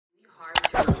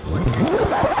to report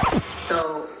yourself.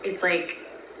 So it's like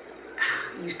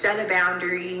you set a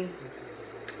boundary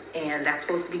and that's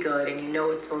supposed to be good, and you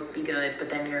know it's supposed to be good, but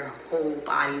then your whole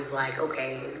body's like,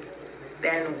 okay,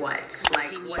 then what?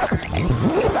 Like, what? I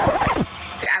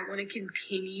want to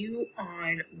continue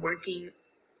on working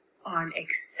on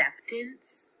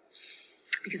acceptance,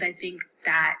 because I think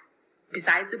that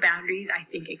besides the boundaries, I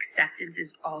think acceptance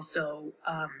is also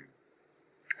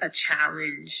a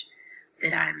challenge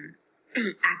that I'm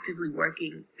actively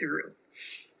working through.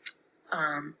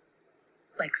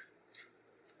 Like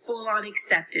full-on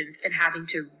acceptance and having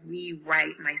to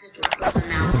rewrite my story.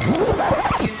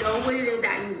 You know what it is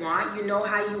that you want. You know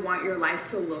how you want your life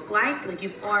to look like. Like,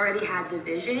 you've already had the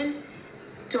vision.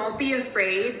 Don't be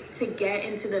afraid to get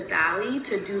into the valley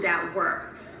to do that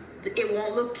work. It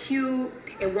won't look cute.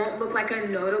 It won't look like a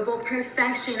notable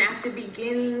profession at the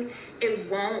beginning. It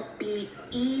won't be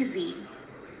easy,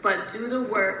 but do the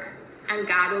work and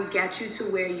God will get you to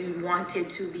where you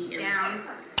wanted to be. Down.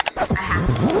 I have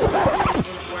to keep it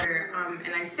in order.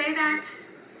 And I say that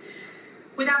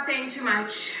without saying too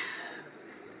much.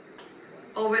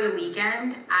 Over the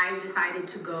weekend, I decided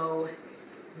to go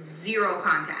zero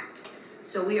contact.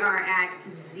 So we are at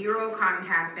zero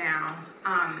contact now.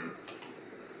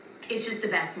 It's just the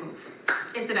best move.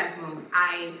 It's the best move.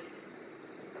 I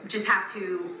just have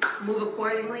to move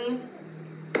accordingly,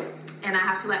 and I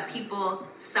have to let people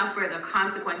suffer the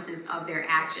consequences of their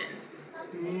actions.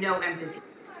 No empathy.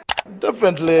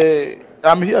 Definitely,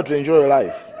 I'm here to enjoy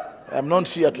life. I'm not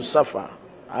here to suffer.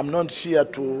 I'm not here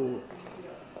to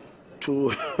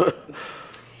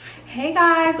Hey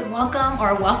guys, welcome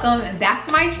back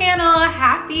to my channel.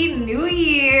 Happy New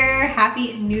Year.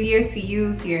 Happy New Year to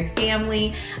you, to your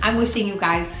family. I'm wishing you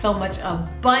guys so much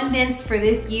abundance for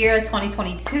this year,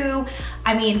 2022.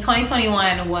 I mean,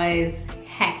 2021 was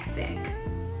hectic,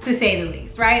 to say the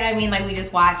least, right? I mean, like, we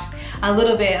just watched a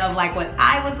little bit of like what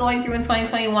I was going through in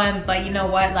 2021, but you know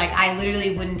what? Like, I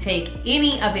literally wouldn't take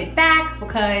any of it back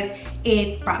because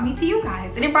it brought me to you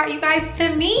guys, and it brought you guys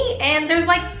to me, and there's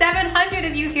like 700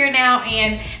 of you here now,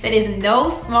 and that is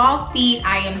no small feat.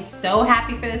 I am so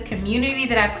happy for this community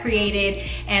that I've created,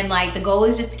 and like, the goal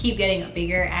is just to keep getting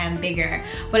bigger and bigger.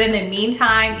 But in the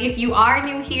meantime, if you are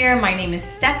new here, my name is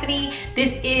Stephanie.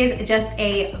 This is just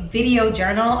a video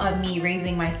journal of me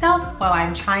raising myself while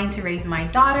I'm trying to raise my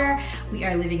daughter. We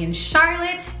are living in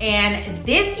Charlotte, and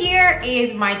this year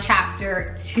is my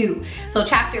chapter 2. So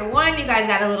chapter 1, you guys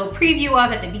got a little preview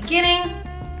of at the beginning.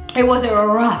 It was a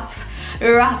rough,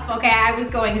 okay? I was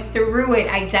going through it.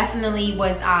 I definitely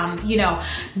was, you know,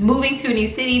 moving to a new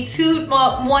city,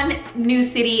 one new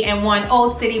city and one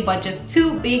old city, but just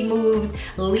 2 big moves,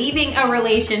 leaving a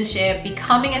relationship,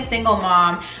 becoming a single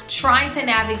mom, trying to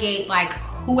navigate like,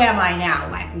 who am I now?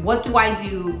 Like, what do I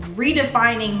do?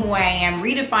 Redefining who I am,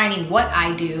 redefining what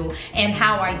I do and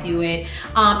how I do it.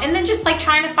 And then just like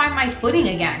trying to find my footing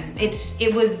again.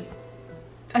 It was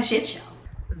a shit show.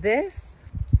 This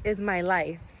is my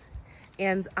life,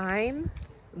 and I'm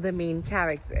the main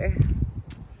character.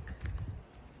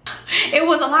 It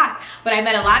was a lot, but I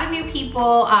met a lot of new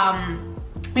people.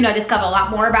 You know, discovered a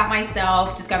lot more about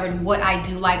myself, discovered what I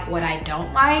do like, what I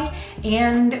don't like,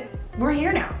 and we're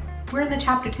here now. We're in the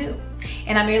chapter 2,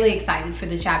 and I'm really excited for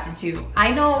the chapter 2.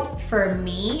 I know for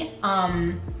me,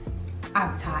 I'm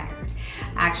tired.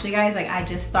 Actually, guys, like, I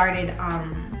just started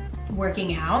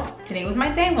working out. Today was my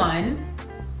day 1.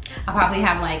 I'll probably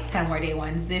have like 10 more day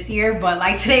 1s this year, but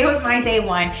like today was my day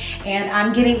 1, and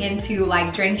I'm getting into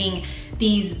like drinking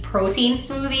these protein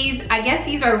smoothies. I guess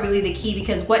these are really the key,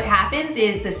 because what happens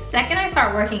is the second I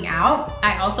start working out,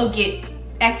 I also get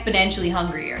exponentially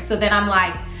hungrier. So then I'm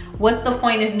like, what's the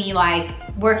point of me like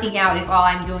working out if all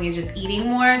I'm doing is just eating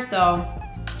more? So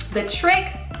the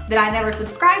trick that I never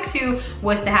subscribed to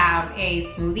was to have a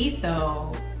smoothie.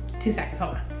 So 2 seconds,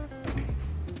 hold on.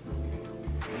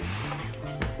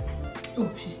 Oh,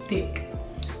 she's thick.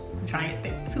 I'm trying to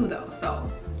get thick too though,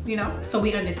 so, you know, so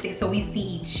we understand, so we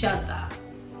see each other.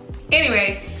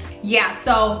 Anyway, yeah,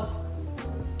 so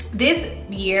this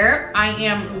year I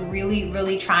am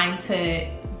really trying to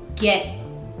get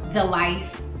the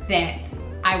life that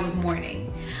I was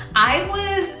mourning. I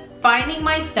was finding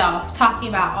myself talking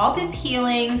about all this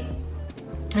healing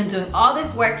and doing all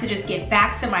this work to just get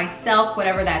back to myself,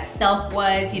 whatever that self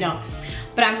was, you know.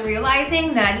 But I'm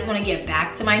realizing that I didn't want to get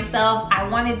back to myself. I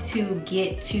wanted to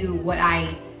get to what I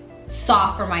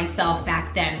saw for myself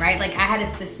back then, right? Like, I had a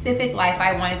specific life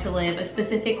I wanted to live, a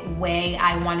specific way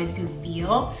I wanted to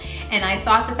feel. And I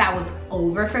thought that that was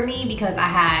over for me because I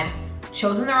had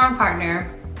chosen the wrong partner.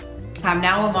 I'm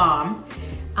now a mom.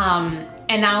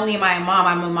 And not only am I a mom,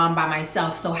 I'm a mom by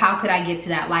myself. So how could I get to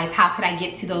that life? How could I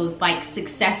get to those like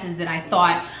successes that I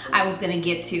thought I was gonna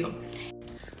get to?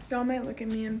 Y'all might look at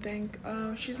me and think,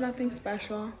 oh, she's nothing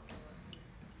special.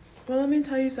 Well, let me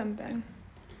tell you something.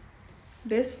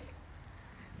 This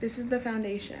is the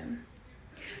foundation.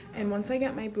 And once I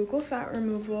get my buccal fat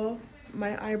removal,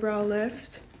 my eyebrow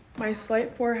lift, my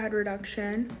slight forehead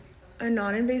reduction, a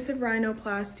non-invasive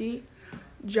rhinoplasty,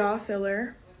 jaw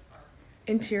filler,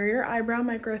 interior eyebrow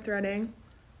microthreading,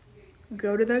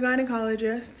 go to the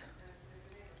gynecologist,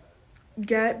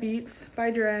 get Beats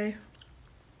by Dre,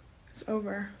 it's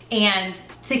over. And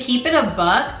to keep it a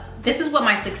buck, this is what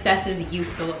my successes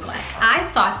used to look like.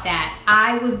 I thought that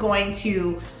I was going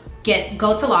to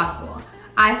go to law school.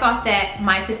 I thought that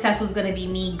my success was gonna be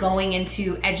me going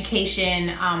into education,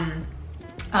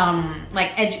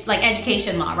 like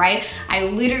education law, right? I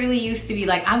literally used to be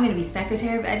like, I'm gonna be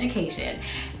Secretary of Education.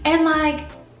 And like,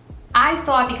 I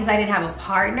thought because I didn't have a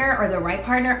partner or the right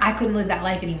partner, I couldn't live that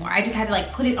life anymore. I just had to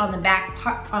like put it on the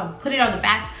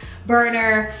back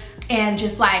burner and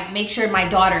just like make sure my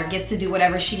daughter gets to do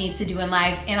whatever she needs to do in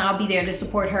life, and I'll be there to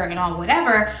support her and all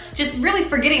whatever, just really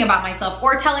forgetting about myself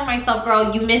or telling myself,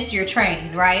 girl, you missed your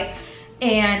train, right?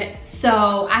 And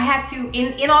so I had to,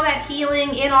 in all that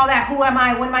healing, in all that who am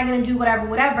I, what am I gonna do,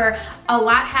 whatever, a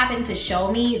lot happened to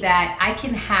show me that I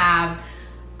can have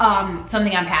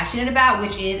something I'm passionate about,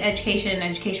 which is education and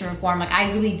education reform. Like,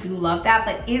 I really do love that,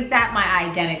 but is that my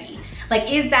identity?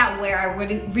 Like, is that where I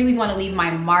really want to leave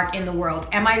my mark in the world?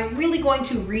 Am I really going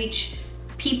to reach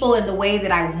people in the way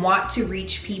that I want to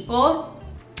reach people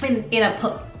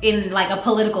in like a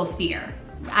political sphere?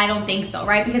 I don't think so,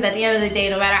 right? Because at the end of the day,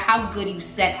 no matter how good you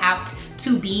set out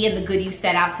to be and the good you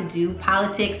set out to do,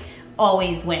 politics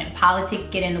always win. Politics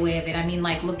get in the way of it. I mean,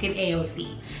 like, look at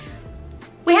AOC.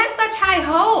 We had such high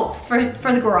hopes for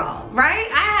the girl,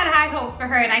 right? I had high hopes for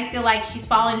her, and I feel like she's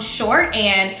fallen short,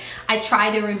 and I try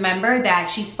to remember that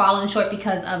she's fallen short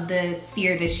because of the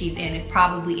sphere that she's in. It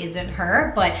probably isn't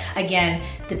her, but again,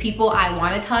 the people I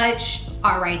want to touch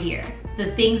are right here.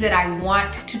 The things that I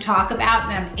want to talk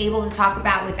about and I'm able to talk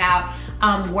about without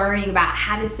worrying about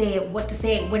how to say it, what to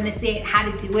say it, when to say it,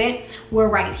 how to do it, we're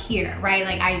right here, right?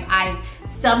 Like, I've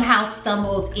somehow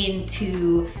stumbled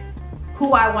into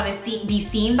who I want to be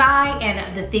seen by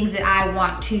and the things that I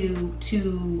want to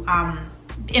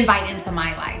invite into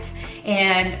my life.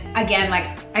 And again,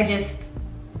 like, I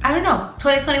don't know,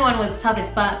 2021 was tough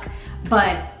as fuck,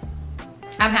 but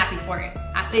I'm happy for it.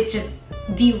 It's just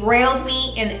derailed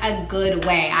me in a good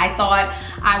way. I thought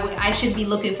I should be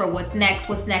looking for what's next.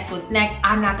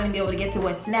 I'm not gonna be able to get to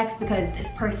what's next because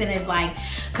this person has like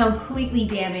completely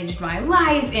damaged my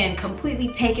life and completely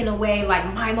taken away like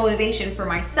my motivation for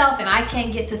myself, and I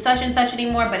can't get to such and such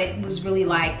anymore. But it was really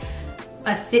like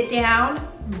a sit down,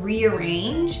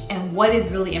 rearrange, and what is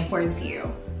really important to you?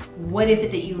 What is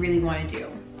it that you really want to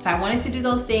do? So I wanted to do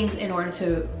those things in order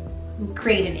to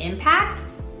create an impact,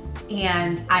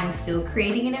 and I'm still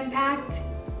creating an impact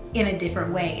in a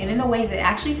different way, and in a way that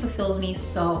actually fulfills me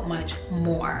so much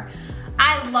more.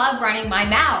 I love running my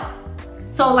mouth.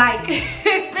 So like,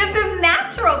 this is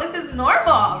natural, this is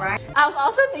normal, right? I was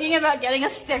also thinking about getting a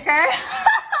sticker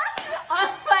on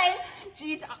my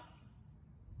G.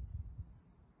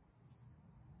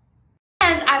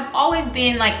 And I've always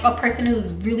been like a person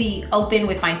who's really open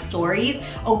with my stories,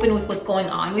 open with what's going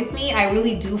on with me. I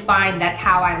really do find that's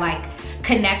how I like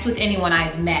connect with anyone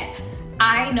I've met.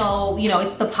 I know, you know,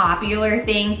 it's the popular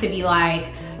thing to be like,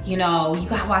 you know, you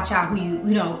gotta watch out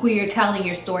who you're telling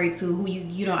your story to, who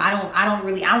you know,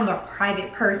 I'm a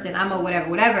private person, I'm a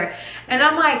whatever. And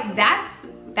I'm like,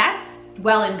 that's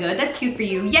well and good, that's cute for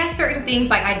you. Yes, certain things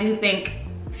like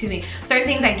certain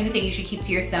things I do think you should keep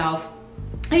to yourself.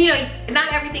 And you know,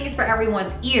 not everything is for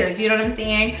everyone's ears, you know what I'm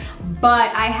saying?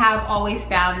 But I have always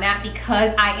found that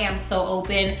because I am so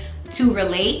open to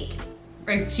relate,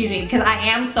 because I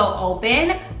am so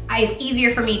open, it's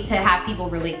easier for me to have people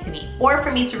relate to me or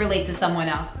for me to relate to someone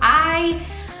else. I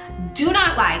do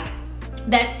not like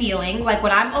that feeling, like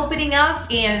when I'm opening up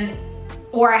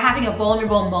or having a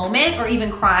vulnerable moment or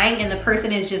even crying and the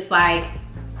person is just like,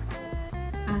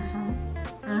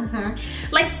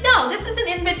 like, no, this is an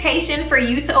invitation for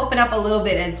you to open up a little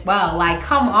bit as well. Like,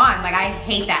 come on, like, I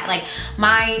hate that. Like,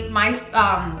 my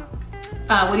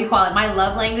what do you call it? My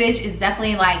love language is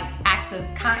definitely like acts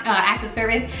of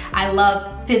service. I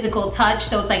love physical touch.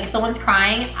 So it's like if someone's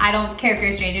crying, I don't care if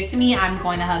you're a stranger to me, I'm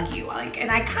going to hug you. Like,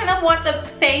 and I kind of want the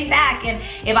same back. And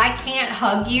if I can't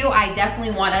hug you, I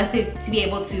definitely want us to be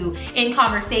able to, in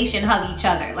conversation, hug each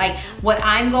other. Like what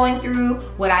I'm going through,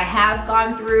 what I have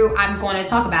gone through, I'm going to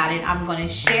talk about it. I'm going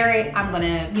to share it. I'm going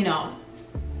to, you know,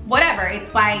 whatever.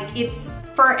 It's like, it's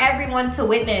for everyone to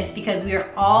witness because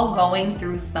we're all going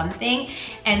through something,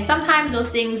 and sometimes those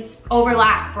things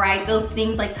overlap, right? Those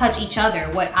things like touch each other.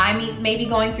 What I may be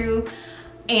going through,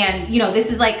 and you know, this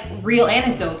is like real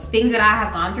anecdotes, things that I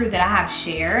have gone through that I have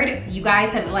shared. You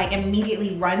guys have like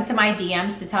immediately run to my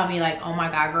DMs to tell me like, oh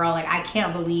my God, girl, like I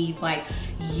can't believe like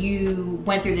you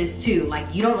went through this too.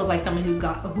 Like you don't look like someone who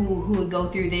would go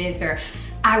through this, or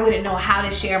I wouldn't know how to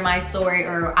share my story,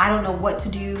 or I don't know what to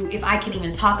do if I can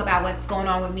even talk about what's going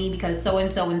on with me because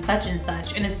so-and-so and such and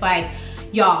such. And it's like,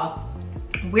 y'all,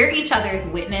 we're each other's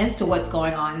witness to what's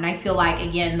going on. And I feel like,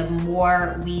 again, the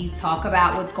more we talk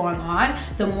about what's going on,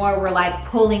 the more we're like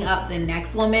pulling up the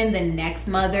next woman, the next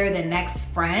mother, the next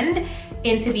friend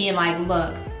into being like,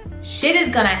 look, shit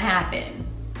is gonna happen,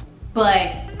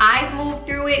 but I've moved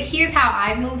through it. Here's how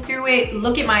I've moved through it.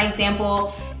 Look at my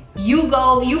example.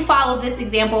 You follow this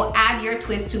example, add your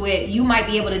twist to it. You might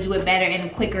be able to do it better in a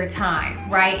quicker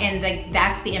time, right? And like,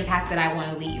 that's the impact that I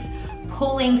want to leave.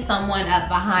 Pulling someone up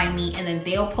behind me, and then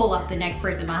they'll pull up the next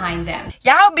person behind them.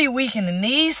 Y'all be weak in the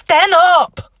knees. Stand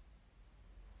up.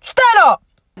 Stand up.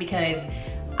 Because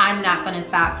I'm not gonna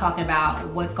stop talking about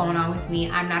what's going on with me.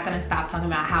 I'm not gonna stop talking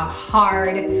about how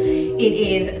hard it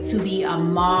is to be a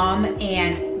mom,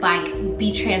 and like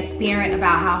be transparent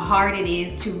about how hard it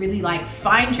is to really like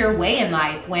find your way in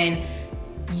life when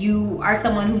you are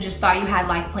someone who just thought you had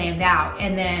life planned out.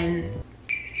 And then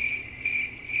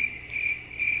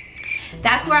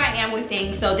that's where I am with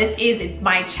things. So this is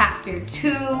my chapter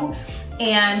 2.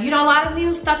 And you know, a lot of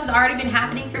new stuff has already been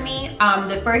happening for me.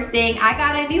 The first thing, I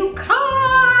got a new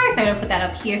car. So I'm gonna put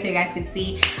that up here so you guys can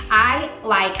see.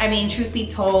 I mean, truth be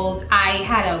told, I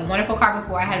had a wonderful car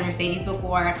before. I had a Mercedes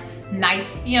before. Nice,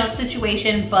 you know,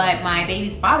 situation, but my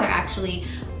baby's father actually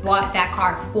bought that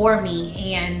car for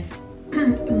me, and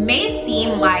may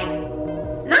seem like,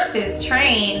 not this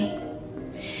train,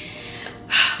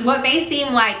 what may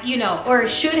seem like, you know, or it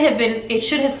should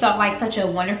have felt like such a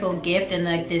wonderful gift, and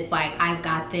like this, like, I've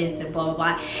got this and blah blah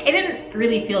blah. It didn't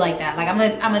really feel like that. Like, I'm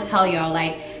gonna tell y'all,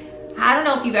 like, I don't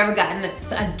know if you've ever gotten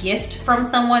a gift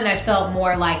from someone that felt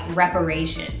more like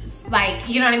reparations. Like,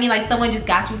 you know what I mean? Like, someone just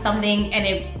got you something, and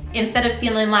it, instead of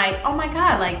feeling like, oh my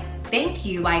God, like, thank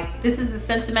you, like, this is a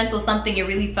sentimental something, it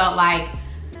really felt like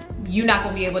you're not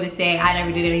gonna be able to say, I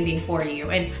never did anything for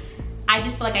you. And I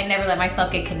just feel like I never let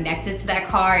myself get connected to that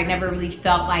car. It never really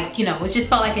felt like, you know, it just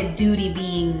felt like a duty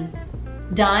being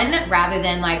done rather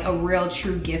than like a real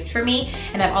true gift for me.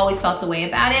 And I've always felt a way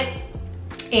about it.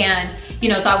 And, you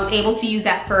know, so I was able to use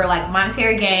that for like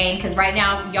monetary gain, because right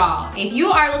now, y'all, if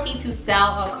you are looking to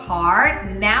sell a car,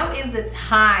 now is the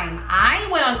time. I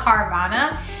went on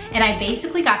Carvana and I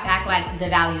basically got back like the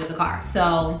value of the car.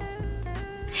 So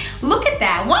look at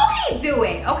that. Won't he do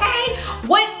it? Okay,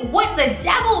 what the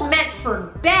devil meant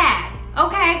for bad,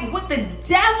 okay, what the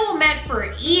devil meant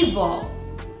for evil,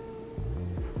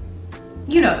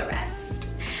 you know the rest.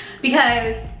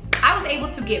 Because I was able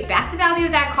to get back the value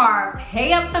of that car,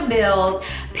 pay up some bills,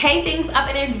 pay things up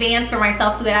in advance for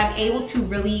myself so that I'm able to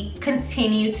really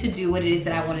continue to do what it is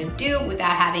that I want to do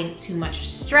without having too much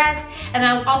stress. And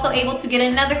I was also able to get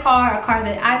another car, a car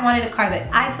that I wanted, a car that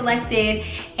I selected,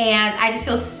 and I just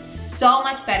feel so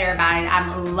much better about it.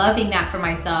 I'm loving that for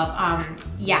myself.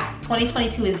 Yeah,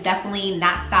 2022 is definitely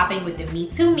not stopping with the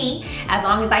Me Too Me. As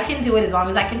long as I can do it, as long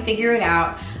as I can figure it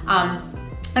out.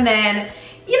 And then,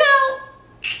 you know,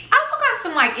 I also got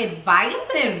some like advice, it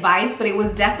wasn't advice, but it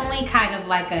was definitely kind of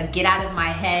like a get out of my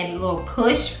head little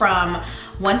push from,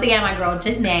 once again, my girl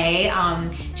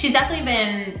Janae. She's definitely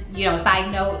been, you know,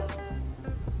 side note,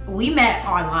 we met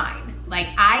online. Like,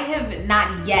 I have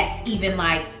not yet even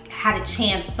like had a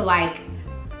chance to like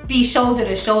be shoulder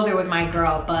to shoulder with my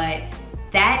girl, but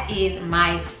that is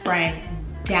my friend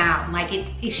down. Like,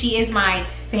 she is my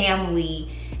family.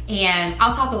 And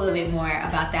I'll talk a little bit more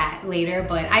about that later,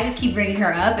 but I just keep bringing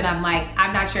her up, and I'm like,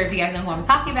 I'm not sure if you guys know who I'm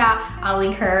talking about. I'll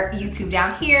link her YouTube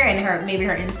down here and maybe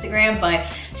her Instagram,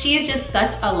 but she is just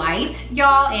such a light,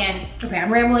 y'all. And okay,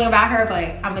 I'm rambling about her, but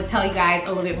I'm gonna tell you guys a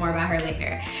little bit more about her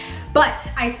later. But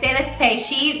I say that to say,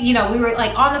 she, you know, we were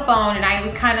like on the phone, and I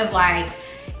was kind of like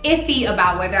iffy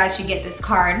about whether I should get this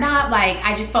car or not. Like,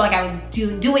 I just felt like I was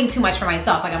doing too much for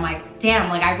myself. Like, I'm like, damn,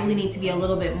 like, I really need to be a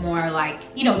little bit more like,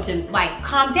 you know, to like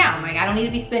calm down. Like, I don't need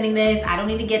to be spending this, I don't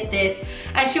need to get this.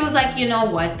 And she was like, you know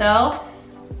what though,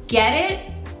 get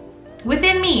it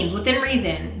within means, within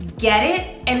reason, get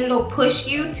it, and it'll push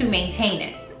you to maintain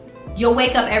it. You'll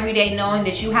wake up every day knowing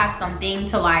that you have something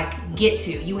to like get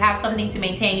to. You have something to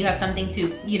maintain, you have something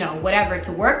to, you know, whatever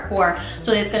to work for,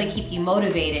 so it's gonna keep you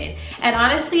motivated. And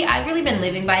honestly, I've really been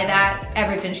living by that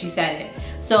ever since she said it.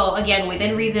 So again,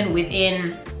 within reason,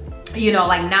 within you know,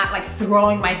 like not like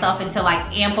throwing myself into like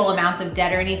ample amounts of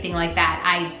debt or anything like that.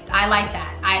 I like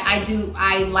that.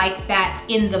 I like that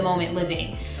in the moment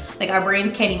living. Like our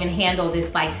brains can't even handle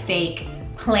this like fake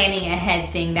planning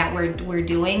ahead thing that we're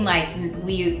doing. Like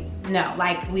we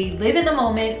live in the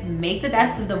moment, make the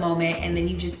best of the moment, and then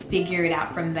you just figure it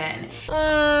out from then.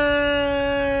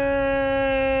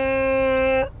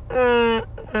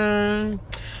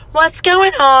 What's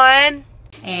going on?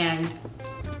 And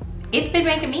it's been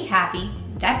making me happy.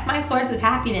 That's my source of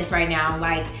happiness right now.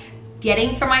 Like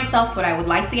getting for myself what I would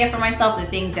like to get for myself, the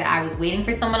things that I was waiting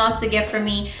for someone else to get for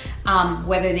me,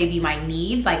 whether they be my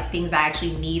needs, like things I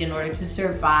actually need in order to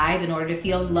survive, in order to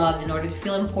feel loved, in order to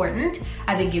feel important.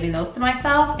 I've been giving those to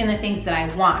myself, and the things that I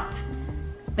want.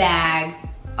 Bag,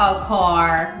 a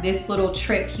car, this little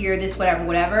trip here, this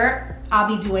whatever.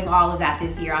 I'll be doing all of that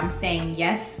this year. I'm saying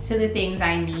yes to the things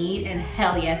I need and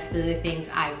hell yes to the things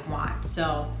I want.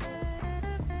 So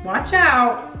watch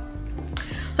out.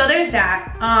 So there's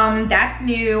that. That's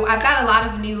new. I've got a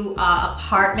lot of new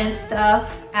apartment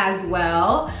stuff as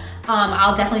well.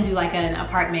 I'll definitely do like an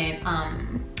apartment,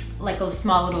 like a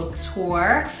small little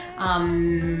tour.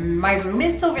 My room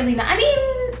is still really not, I mean,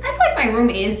 I feel like my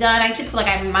room is done. I just feel like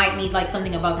I might need like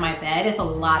something above my bed. It's a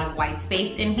lot of white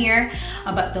space in here.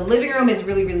 But the living room is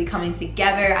really coming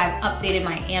together. I've updated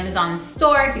my Amazon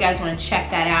store if you guys want to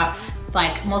check that out.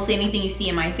 Like mostly anything you see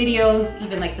in my videos,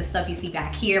 even like the stuff you see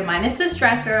back here, minus this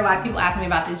dresser. A lot of people ask me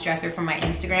about this dresser from my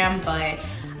Instagram, but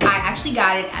I actually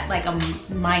got it at like a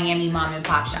Miami mom and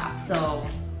pop shop. So,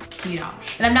 you know,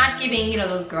 and I'm not giving, you know,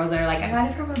 those girls that are like, I got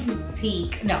it from a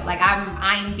boutique. No, like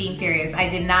I'm being serious. I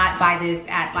did not buy this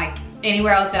at like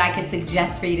anywhere else that I could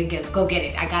suggest for you to go get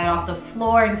it. I got it off the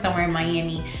floor and somewhere in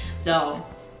Miami. So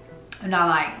I'm not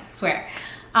lying, I swear.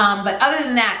 But other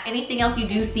than that, anything else you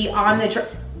do see on the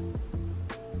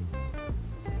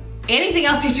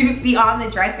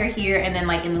dresser here, and then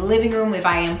like in the living room, if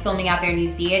I am filming out there and you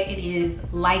see it, it is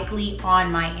likely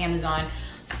on my Amazon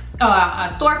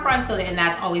storefront, so and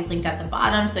that's always linked at the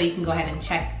bottom, so you can go ahead and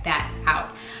check that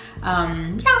out.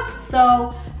 Yeah,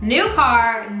 so new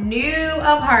car, new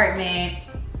apartment,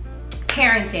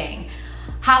 parenting.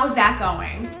 How is that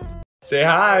going? Say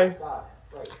hi.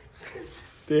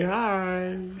 Say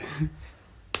hi.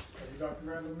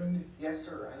 Yes,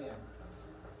 sir, I am.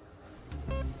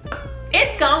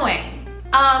 It's going.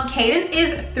 Cadence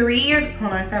is 3 years.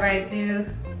 Hold on, sorry, I do.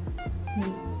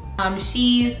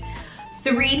 She's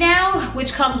 3 now,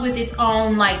 which comes with its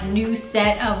own like new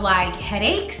set of like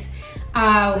headaches.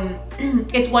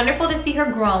 It's wonderful to see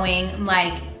her growing.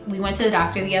 Like we went to the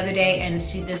doctor the other day, and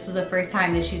this was the first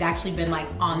time that she's actually been like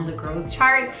on the growth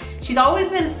chart. She's always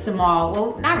been small.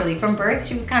 Well, not really. From birth,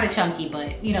 she was kind of chunky,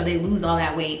 but you know, they lose all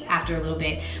that weight after a little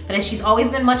bit. But she's always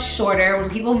been much shorter. When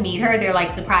people meet her, they're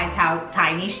like surprised how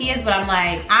tiny she is, but I'm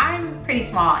like, I'm pretty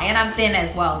small and I'm thin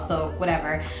as well, so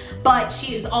whatever. But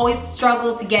she has always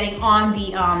struggled to getting on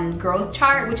the growth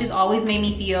chart, which has always made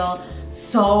me feel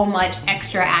so much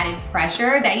extra added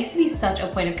pressure. That used to be such a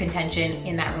point of contention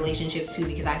in that relationship too,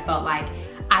 because I felt like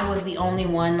I was the only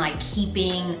one like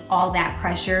keeping all that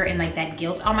pressure and like that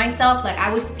guilt on myself. Like I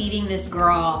was feeding this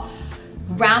girl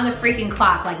round the freaking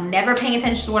clock, like never paying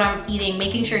attention to what I'm eating,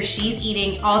 making sure she's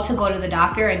eating, all to go to the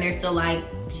doctor, and they're still like,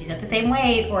 she's at the same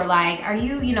weight, or like, are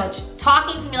you, you know,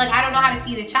 talking to me like I don't know how to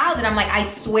feed a child, and I'm like, I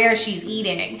swear she's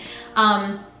eating.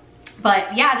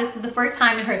 But yeah, this is the first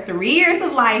time in her 3 years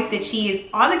of life that she is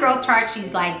on the growth chart.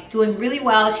 She's like doing really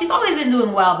well. She's always been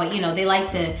doing well, but you know, they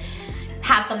like to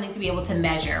have something to be able to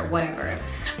measure, whatever.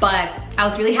 But I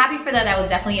was really happy for that. That was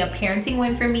definitely a parenting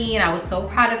win for me, and I was so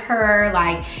proud of her.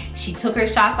 Like she took her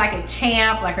shots like a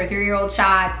champ, like her 3-year-old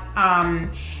shots. And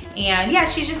yeah,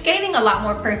 she's just gaining a lot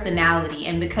more personality.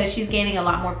 And because she's gaining a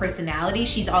lot more personality,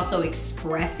 she's also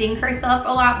expressing herself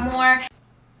a lot more.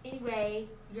 Anyway,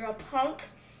 you're a punk.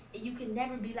 You can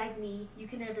never be like me. You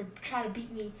can never try to beat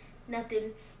me.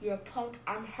 Nothing. You're a punk.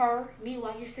 I'm her.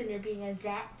 Meanwhile, you're sitting there being a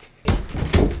that.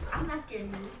 I'm not scared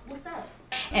of you. What's up?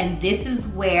 And this is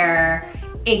where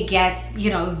it gets,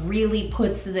 you know, really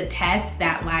puts to the test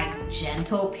that like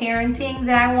gentle parenting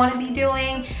that I want to be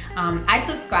doing. I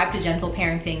subscribe to gentle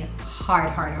parenting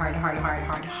hard.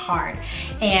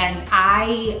 And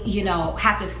I, you know,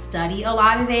 have to study a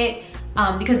lot of it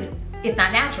because it's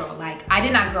not natural. Like I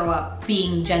did not grow up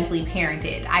being gently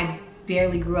parented. I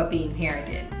barely grew up being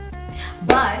parented.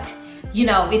 But, you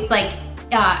know, it's like,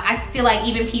 I feel like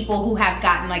even people who have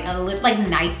gotten like a little like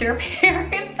nicer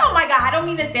parents, oh my God, I don't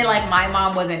mean to say like my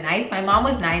mom wasn't nice. My mom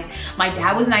was nice. My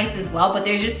dad was nice as well, but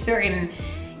there's just certain,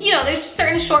 you know, there's just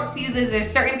certain short fuses.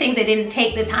 There's certain things they didn't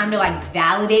take the time to like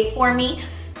validate for me.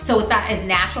 So it's not as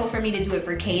natural for me to do it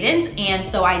for Cadence. And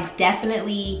so I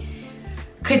definitely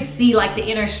could see like the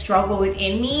inner struggle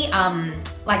within me.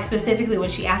 Like specifically when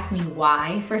she asked me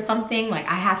why for something, like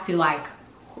I have to like,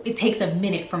 it takes a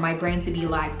minute for my brain to be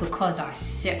like, because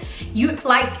you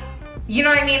like, you know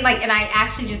what I mean? Like, and I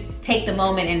actually just take the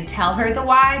moment and tell her the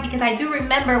why, because I do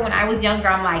remember when I was younger,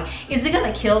 I'm like, is it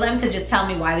gonna kill them to just tell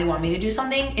me why they want me to do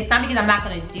something? It's not because I'm not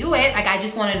gonna do it. Like, I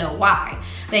just wanna know why.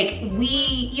 Like,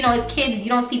 you know, as kids, you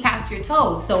don't see past your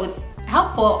toes. So it's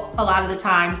helpful a lot of the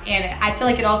times. And I feel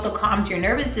like it also calms your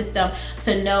nervous system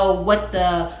to know what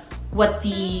the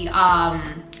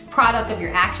product of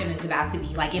your action is about to be.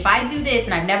 Like, if I do this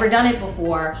and I've never done it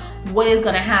before, what is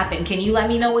gonna happen? Can you let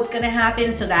me know what's gonna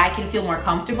happen so that I can feel more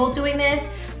comfortable doing this?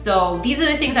 So these are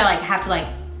the things I like have to like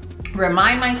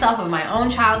remind myself of my own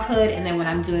childhood. And then when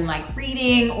I'm doing like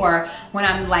reading, or when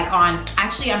I'm like on,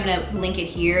 actually I'm gonna link it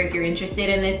here if you're interested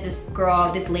in this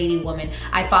girl, this woman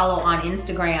I follow on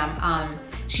Instagram.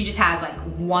 She just has like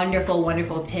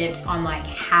wonderful tips on like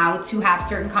how to have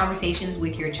certain conversations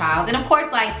with your child. And of course,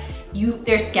 like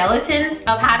there's skeletons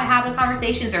of how to have the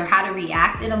conversations or how to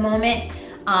react in a moment.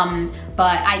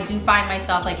 But I do find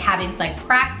myself like having to like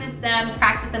practice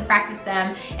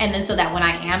them, and then so that when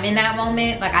I am in that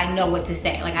moment, like I know what to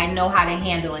say, like I know how to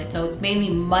handle it. So it's made me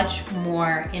much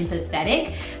more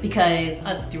empathetic, because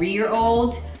a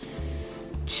 3-year-old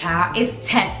child is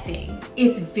testing.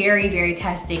 It's very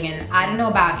testing. And I don't know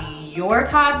about your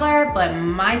toddler, but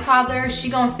my toddler, she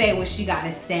gonna say what she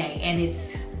gotta say. And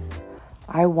it's,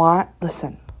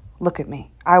 listen, look at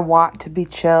me. I want to be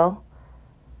chill,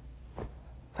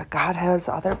 but God has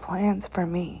other plans for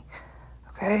me,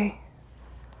 okay?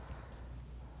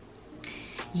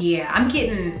 Yeah, I'm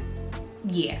getting,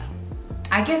 yeah.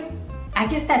 I guess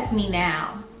that's me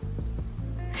now.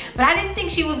 But I didn't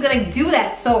think she was gonna do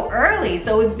that so early.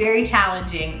 So it's very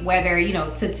challenging whether, you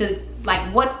know, to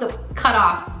like, what's the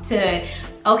cutoff to,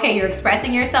 okay, you're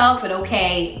expressing yourself, but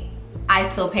okay, I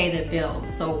still pay the bills,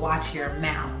 so watch your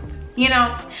mouth, you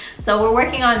know? So we're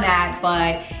working on that,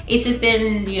 but it's just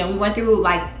been, you know, we went through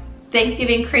like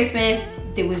Thanksgiving, Christmas,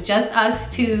 it was just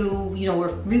us two, you know,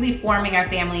 we're really forming our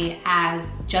family as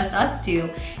just us two.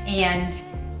 And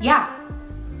yeah,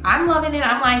 I'm loving it,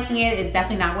 I'm liking it. It's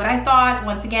definitely not what I thought.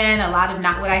 Once again, a lot of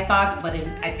not what I thought, but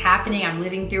it's happening. I'm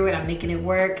living through it, I'm making it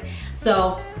work.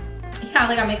 So yeah,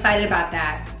 like I'm excited about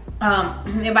that.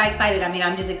 And by excited, I mean,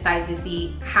 I'm just excited to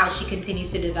see how she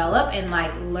continues to develop and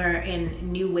like learn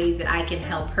in new ways that I can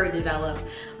help her develop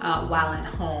while at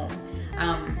home.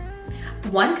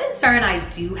 One concern I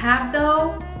do have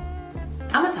though,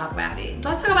 I'm gonna talk about it. Do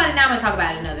I talk about it now? I'm gonna talk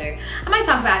about it another. I might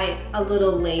talk about it a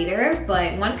little later,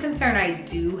 but one concern I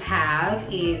do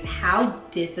have is how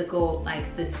difficult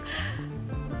like this,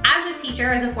 as a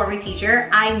teacher, as a former teacher,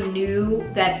 I knew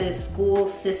that the school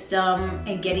system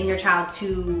and getting your child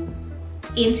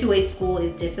into a school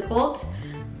is difficult,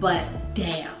 but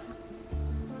damn.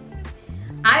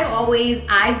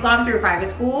 I've gone through a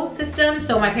private school system,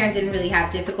 so my parents didn't really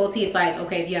have difficulty. It's like,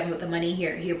 okay, if you have the money,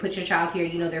 here, put your child here,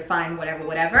 you know, they're fine,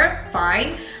 whatever,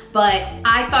 fine. But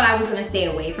I thought I was gonna stay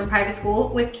away from private school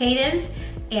with Cadence,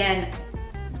 and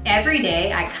every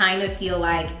day I kind of feel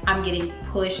like I'm getting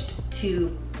pushed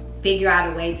to figure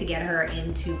out a way to get her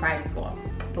into private school.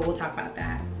 But we'll talk about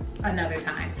that another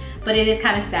time. But it is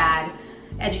kind of sad.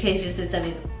 Education system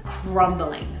is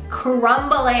crumbling.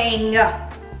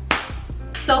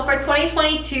 So for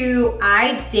 2022,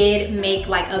 I did make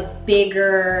like a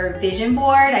bigger vision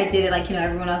board. I did it like, you know,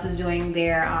 everyone else is doing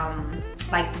their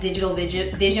like digital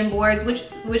vision boards,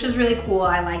 which is really cool.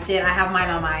 I liked it. I have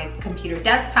mine on my computer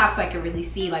desktop so I can really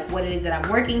see like what it is that I'm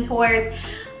working towards.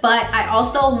 But I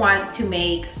also want to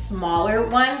make smaller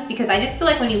ones, because I just feel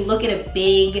like when you look at a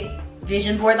big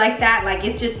vision board like that, like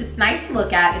it's nice to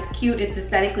look at, it's cute, it's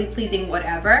aesthetically pleasing,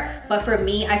 whatever. But for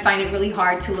me, I find it really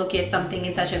hard to look at something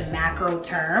in such a macro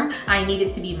term. I need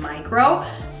it to be micro.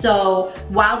 So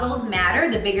while those matter,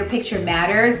 the bigger picture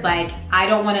matters, like I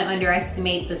don't want to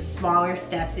underestimate the smaller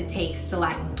steps it takes to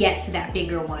like get to that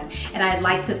bigger one. And I'd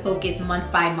like to focus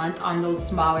month by month on those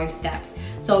smaller steps.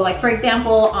 So like, for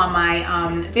example, on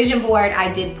my vision board,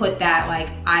 I did put that like,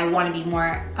 I want to be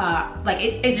more, like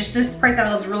it's just this person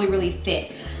that looks really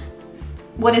fit.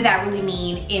 What does that really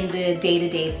mean in the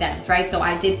day-to-day sense, right? So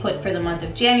I did put for the month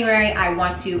of January, I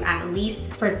want to at least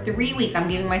for 3 weeks, I'm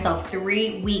giving myself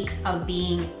 3 weeks of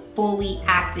being fully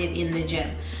active in the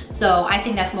gym. So I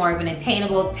think that's more of an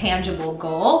attainable, tangible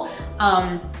goal.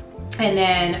 And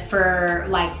then for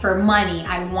money,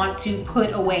 I want to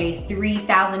put away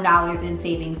 $3,000 in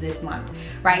savings this month,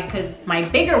 right? Because my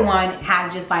bigger one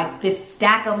has just like this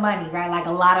stack of money, right? Like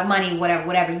a lot of money,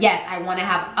 whatever. Yes, I want to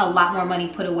have a lot more money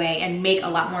put away and make a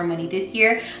lot more money this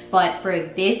year. But for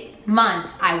this month,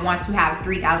 I want to have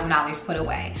 $3,000 put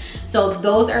away. So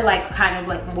those are like kind of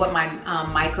like what my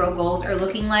micro goals are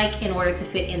looking like in order to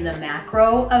fit in the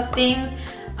macro of things.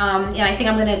 And I think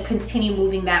I'm gonna continue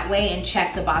moving that way and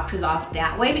check the boxes off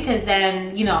that way, because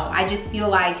then, you know, I just feel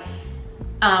like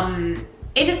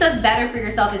it just does better for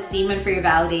your self-esteem and for your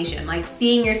validation. Like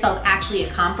seeing yourself actually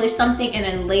accomplish something, and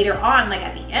then later on, like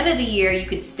at the end of the year, you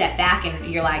could step back and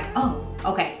you're like, oh,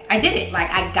 okay, I did it, like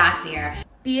I got there.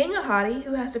 Being a hottie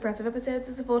who has depressive episodes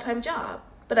is a full-time job,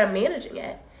 but I'm managing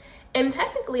it. And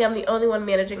technically I'm the only one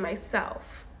managing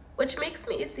myself, which makes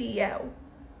me a CEO,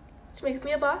 which makes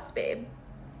me a boss babe.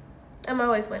 I'm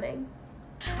always winning.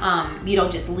 You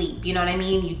don't just leap, you know what I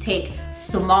mean? You take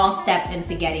small steps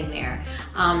into getting there.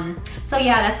 So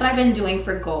yeah, that's what I've been doing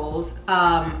for goals.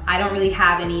 I don't really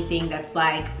have anything that's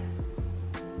like,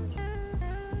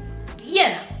 you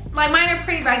know, like mine are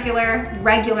pretty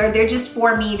regular. They're just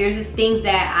for me. There's just things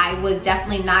that I was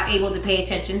definitely not able to pay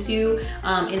attention to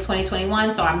in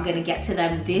 2021, so I'm gonna get to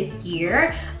them this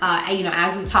year. You know,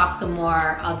 as we talk some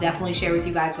more, I'll definitely share with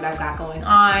you guys what I've got going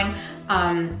on.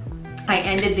 I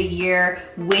ended the year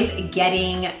with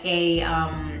getting a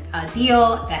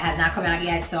deal that has not come out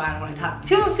yet, so I don't want to talk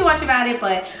too much about it,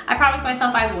 but I promised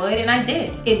myself I would, and I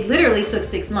did. It literally took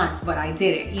 6 months, but I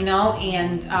did it, you know?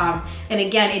 And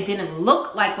again, it didn't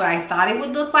look like what I thought it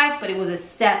would look like, but it was a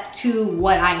step to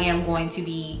what I am going to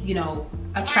be, you know,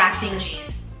 attracting.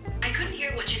 I couldn't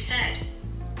hear what you said.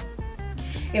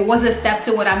 It was a step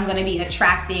to what I'm gonna be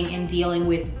attracting and dealing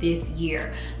with this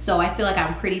year. So I feel like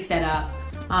I'm pretty set up.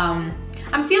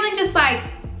 I'm feeling just like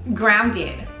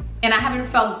grounded, and I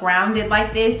haven't felt grounded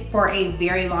like this for a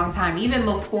very long time, even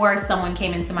before someone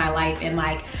came into my life and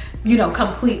like, you know,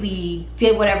 completely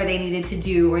did whatever they needed to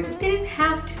do, or they didn't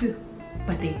have to,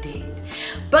 but they did.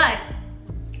 But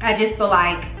I just feel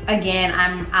like, again,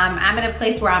 I'm in a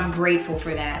place where I'm grateful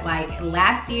for that. Like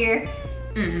last year,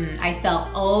 I felt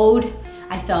owed,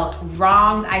 I felt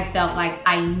wronged, I felt like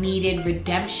I needed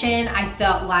redemption, I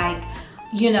felt like,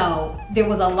 you know, there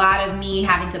was a lot of me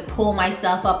having to pull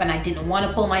myself up, and I didn't want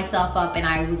to pull myself up, and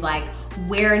I was like,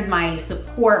 where is my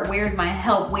support, where's my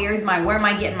help, where am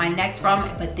I getting my next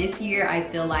from? But this year I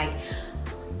feel like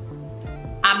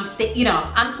I'm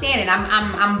standing,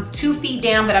 I'm 2 feet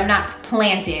down, but I'm not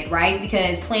planted, right?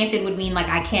 Because planted would mean like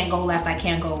I can't go left, I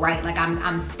can't go right, like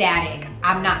I'm static.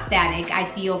 I'm not static. I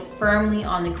feel firmly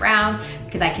on the ground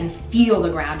because I can feel the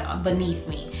ground beneath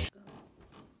me.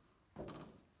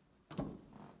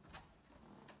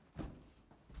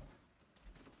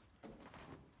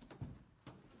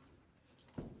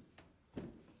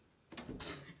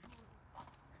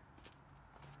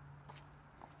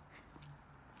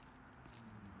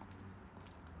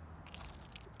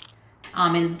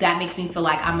 And that makes me feel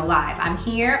like I'm alive. I'm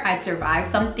here, I survived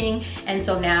something, and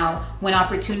so now when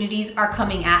opportunities are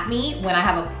coming at me, when I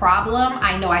have a problem,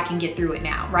 I know I can get through it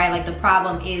now, right? Like the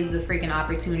problem is the freaking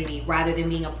opportunity, rather than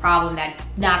being a problem that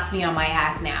knocks me on my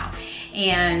ass now.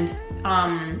 And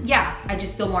yeah, I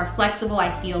just feel more flexible.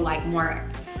 I feel like more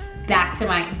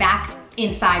back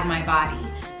inside my body.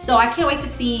 So I can't wait to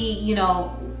see, you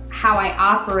know, how I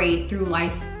operate through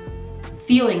life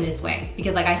feeling this way,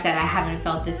 because like I said, I haven't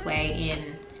felt this way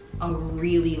in a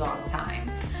really long time.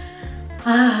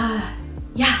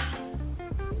 Yeah.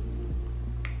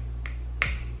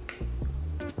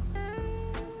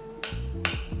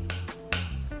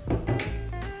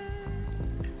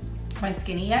 Am I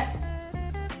skinny yet?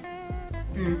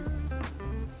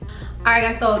 All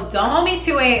right guys, so don't hold me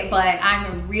to it, but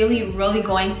I'm really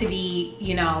going to be,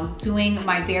 you know, doing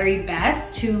my very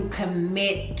best to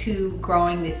commit to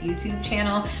growing this YouTube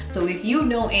channel. So if you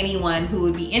know anyone who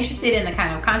would be interested in the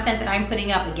kind of content that I'm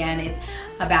putting up, again, it's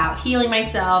about healing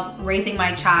myself, raising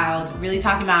my child, really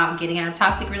talking about getting out of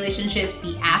toxic relationships,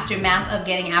 the aftermath of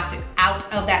getting out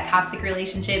of that toxic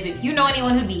relationship. If you know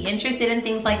anyone who'd be interested in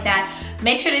things like that,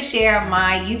 make sure to share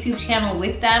my YouTube channel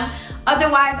with them.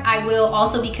 Otherwise, I will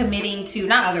also be committing to,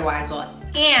 and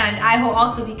I will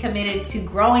also be committed to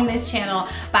growing this channel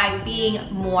by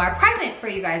being more present for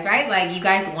you guys, right? Like you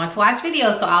guys want to watch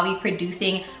videos, so I'll be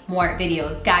producing more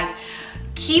videos. Guys,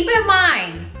 keep in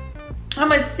mind,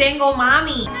 I'm a single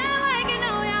mommy.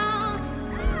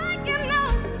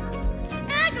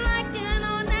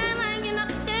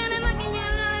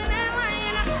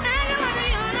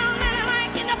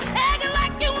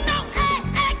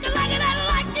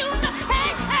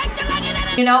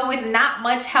 you know, with not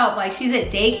much help. Like, she's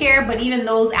at daycare, but even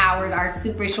those hours are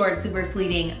super short, super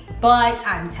fleeting. But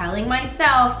I'm telling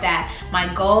myself that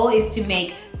my goal is to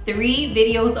make 3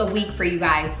 videos a week for you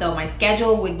guys. So my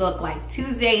schedule would look like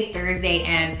Tuesday, Thursday,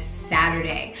 and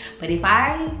Saturday. But if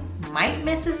I might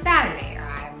miss a Saturday or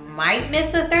I might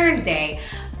miss a Thursday,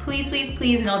 please, please,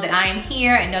 please know that I am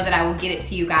here and know that I will get it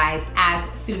to you guys as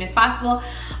soon as possible.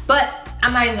 But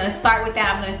I'm not even gonna start with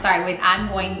that. I'm gonna start with, I'm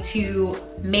going to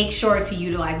make sure to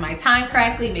utilize my time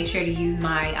correctly, make sure to use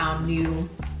my new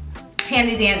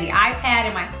handy dandy iPad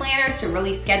and my planners to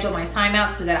really schedule my time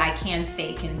out so that I can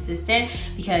stay consistent,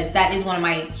 because that is one of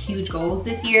my huge goals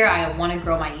this year. I want to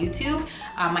grow my YouTube.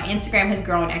 My Instagram has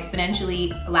grown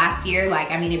exponentially last year. Like,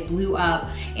 I mean, it blew up,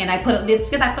 and it's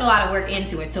because I put a lot of work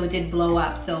into it, so it did blow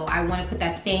up. So I want to put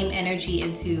that same energy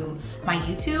into my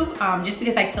YouTube, just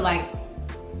because I feel like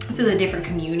this is a different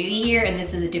community here and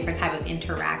this is a different type of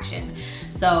interaction.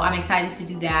 So I'm excited to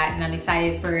do that, and I'm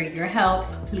excited for your help,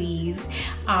 please.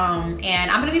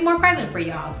 And I'm gonna be more present for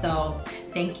y'all. So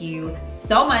thank you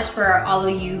so much for all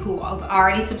of you who have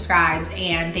already subscribed,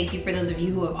 and thank you for those of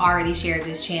you who have already shared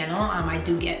this channel. I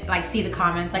do get, like, see the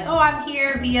comments like, oh, I'm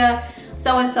here via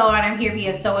so-and-so and I'm here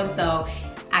via so-and-so.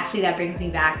 Actually, that brings me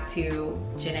back to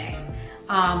Janae.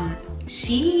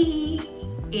 She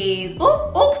is,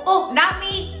 oh, not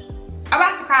me. I'm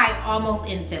about to cry almost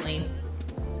instantly,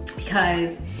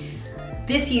 because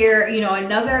this year, you know,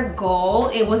 another goal,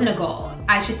 it wasn't a goal,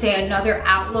 I should say, another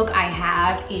outlook I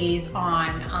have is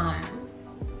on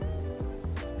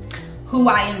who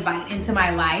I invite into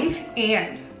my life,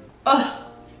 and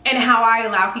how I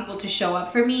allow people to show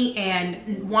up for me,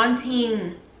 and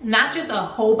wanting not just a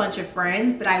whole bunch of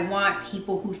friends, but I want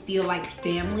people who feel like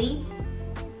family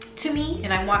to me,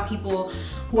 and I want people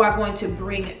who are going to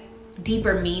bring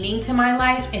deeper meaning to my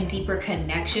life and deeper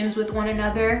connections with one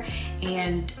another.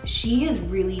 And she has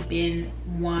really been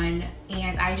one,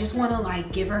 and I just want to,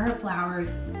 like, give her flowers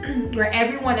where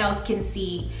everyone else can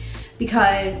see,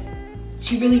 because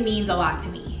she really means a lot to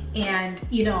me. And,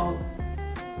 you know,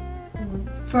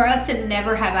 for us to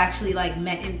never have actually, like,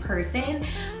 met in person,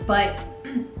 but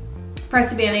for us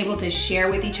to be able to share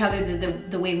with each other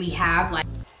the way we have, like,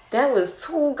 that was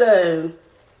too good.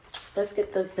 Let's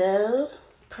get the bell.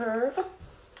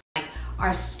 Like,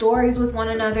 our stories with one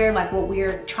another, like what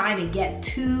we're trying to get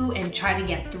to and trying to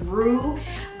get through.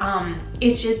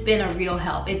 It's just been a real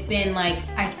help. It's been like,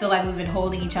 I feel like we've been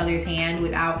holding each other's hand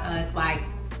without us, like,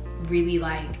 really,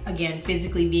 like, again,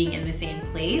 physically being in the same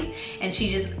place. And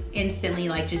she just instantly,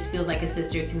 like, just feels like a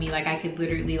sister to me. Like, I could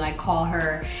literally, like, call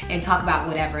her and talk about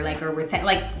whatever, like, or we're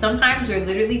like, sometimes we're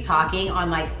literally talking on,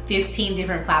 like, 15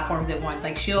 different platforms at once.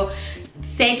 Like, she'll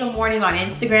say good morning on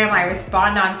Instagram, I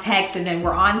respond on text, and then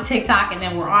we're on TikTok, and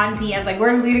then we're on DMs. Like,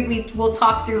 we're literally, we'll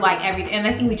talk through, like, everything. And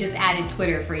I think we just added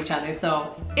Twitter for each other,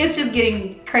 so it's just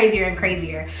getting crazier and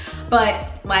crazier.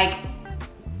 But, like,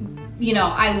 you know,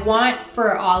 I want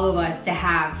for all of us to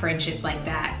have friendships like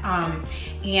that.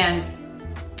 And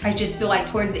I just feel like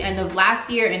towards the end of last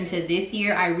year into this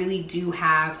year, I really do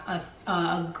have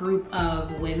a group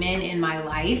of women in my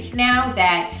life now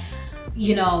that,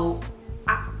 you know,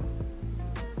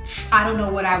 I don't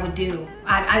know what I would do.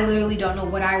 I literally don't know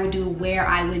what I would do, where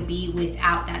I would be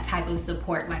without that type of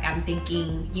support. Like, I'm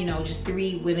thinking, you know, just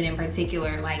 3 women in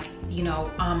particular, like, you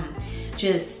know,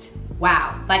 just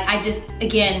wow. Like, I just,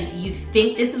 again, you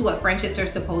think this is what friendships are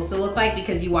supposed to look like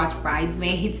because you watch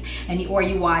Bridesmaids or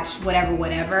you watch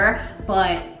whatever,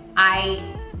 but I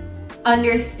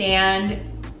understand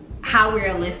how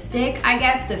realistic, I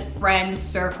guess, the friend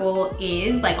circle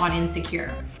is, like, on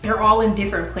Insecure. They're all in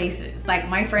different places. Like,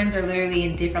 my friends are literally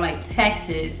in different, like,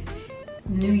 Texas,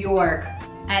 New York,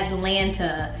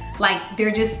 Atlanta. Like,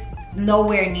 they're just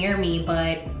nowhere near me,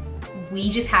 but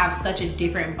we just have such a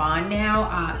different bond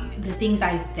now. The things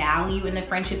I value in the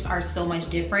friendships are so much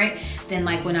different than,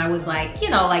 like, when I was, like, you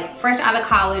know, like, fresh out of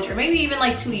college, or maybe even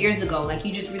like 2 years ago. Like,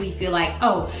 you just really feel like,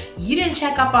 oh, you didn't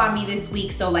check up on me this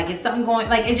week, so, like, is something going,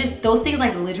 like, it just, those things,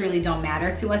 like, literally don't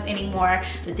matter to us anymore.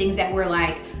 The things that we're,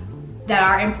 like, that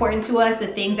are important to us, the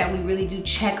things that we really do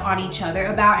check on each other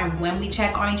about, and when we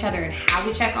check on each other and how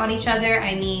we check on each other,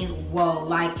 I mean, whoa,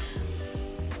 like,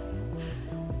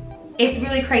 it's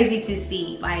really crazy to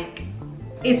see. Like,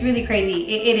 it's really crazy.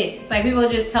 It is. Like, people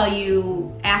just tell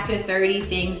you after 30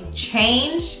 things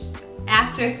change.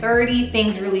 After 30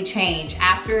 things really change.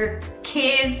 After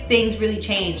kids, things really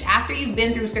change. After you've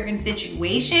been through certain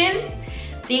situations,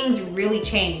 things really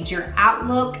change. Your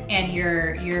outlook and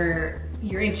your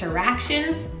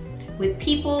interactions with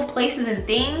people, places, and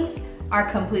things are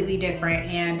completely different.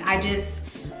 And I just,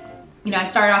 You know, I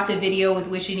started off the video with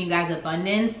wishing you guys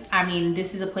abundance. I mean,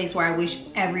 this is a place where I wish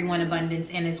everyone abundance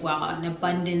in as well. An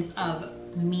abundance of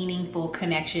meaningful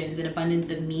connections, an abundance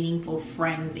of meaningful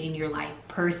friends in your life,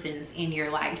 persons in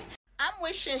your life. I'm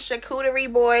wishing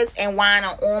charcuterie boards and wine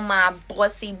on all my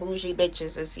bossy bougie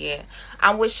bitches this year.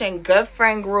 I'm wishing good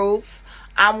friend groups.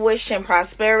 I'm wishing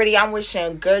prosperity. I'm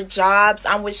wishing good jobs.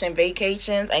 I'm wishing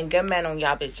vacations and good men on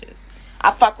y'all bitches.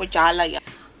 I fuck with y'all. I love y'all.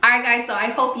 Alright guys, so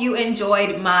I hope you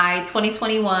enjoyed my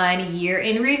 2021 year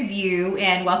in review,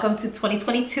 and welcome to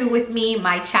 2022 with me,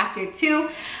 my chapter 2.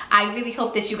 I really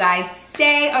hope that you guys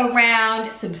stay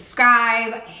around,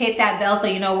 subscribe, hit that bell so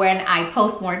you know when I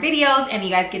post more videos and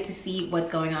you guys get to see what's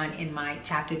going on in my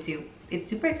chapter 2. It's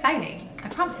super exciting, I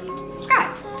promise.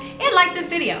 Subscribe and like this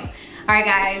video. Alright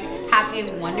guys, have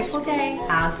a wonderful day.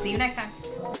 I'll see you next time.